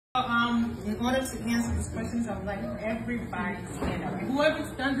in order to answer these questions, I would like everybody to stand up. And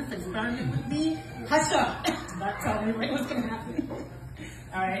whoever's done this experiment with me, hush up. Not tell everybody what's going to happen.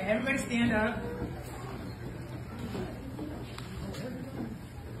 All right, everybody stand up.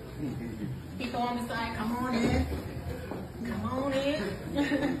 People on the side, come on in. Come on in.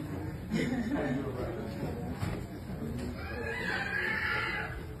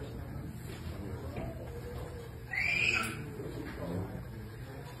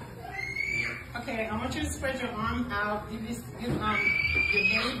 Okay, I want you to spread your arm out. Give your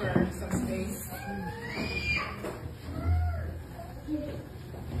neighbor some space.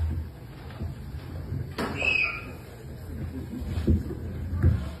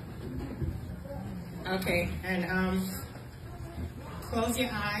 Okay, and close your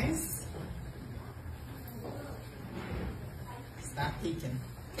eyes. Stop peeking.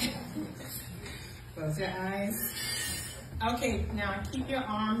 Close your eyes. Okay, now keep your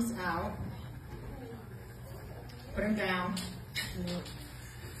arms out. Put them down.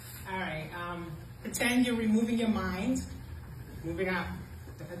 All right, pretend you're removing your mind. Move it out.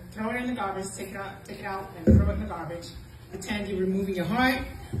 Throw it in the garbage, take it out and throw it in the garbage. Pretend you're removing your heart.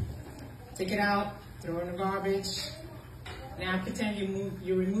 Take it out, throw it in the garbage. Now pretend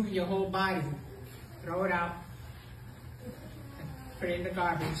you're removing your whole body. Throw it out, put it in the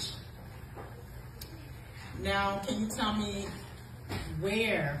garbage. Now, can you tell me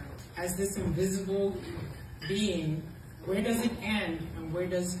where, as this invisible being, where does it end and where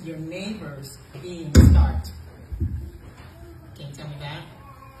does your neighbor's being start? Can you tell me that?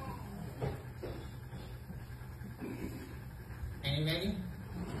 Anybody?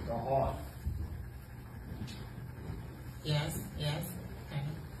 The heart. Yes, yes.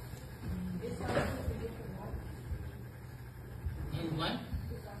 Okay. And what?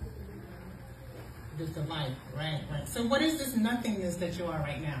 Just the light, right, right. So what is this nothingness that you are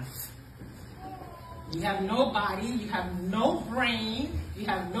right now? You have no body, you have no brain, you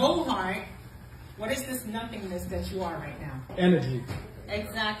have no heart. What is this nothingness that you are right now? Energy.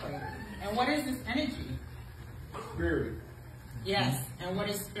 Exactly. And what is this energy? Spirit. Yes. And what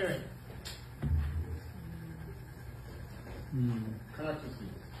is spirit? Consciousness.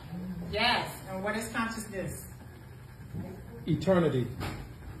 Yes. And what is consciousness? Eternity.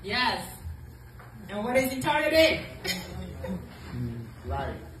 Yes. And what is eternity?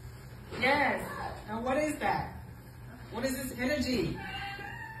 Life. Yes. And what is that? What is this energy?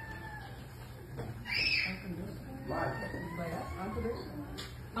 Life.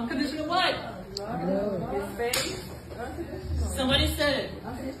 Unconditional what? Love. Faith. Somebody said it.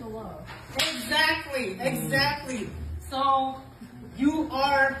 Unconditional love. Exactly. Exactly. So you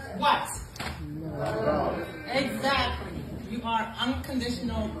are what? Love. Exactly. You are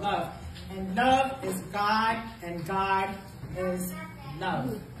unconditional love. And love is God, and God is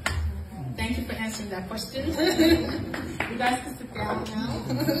love. Thank you for answering that question. You guys can sit down now.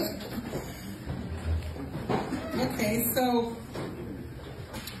 Okay, so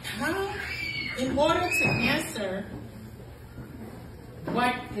in order to answer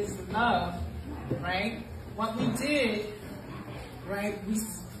what is love, right? What we did, right? We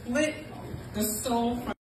split the soul from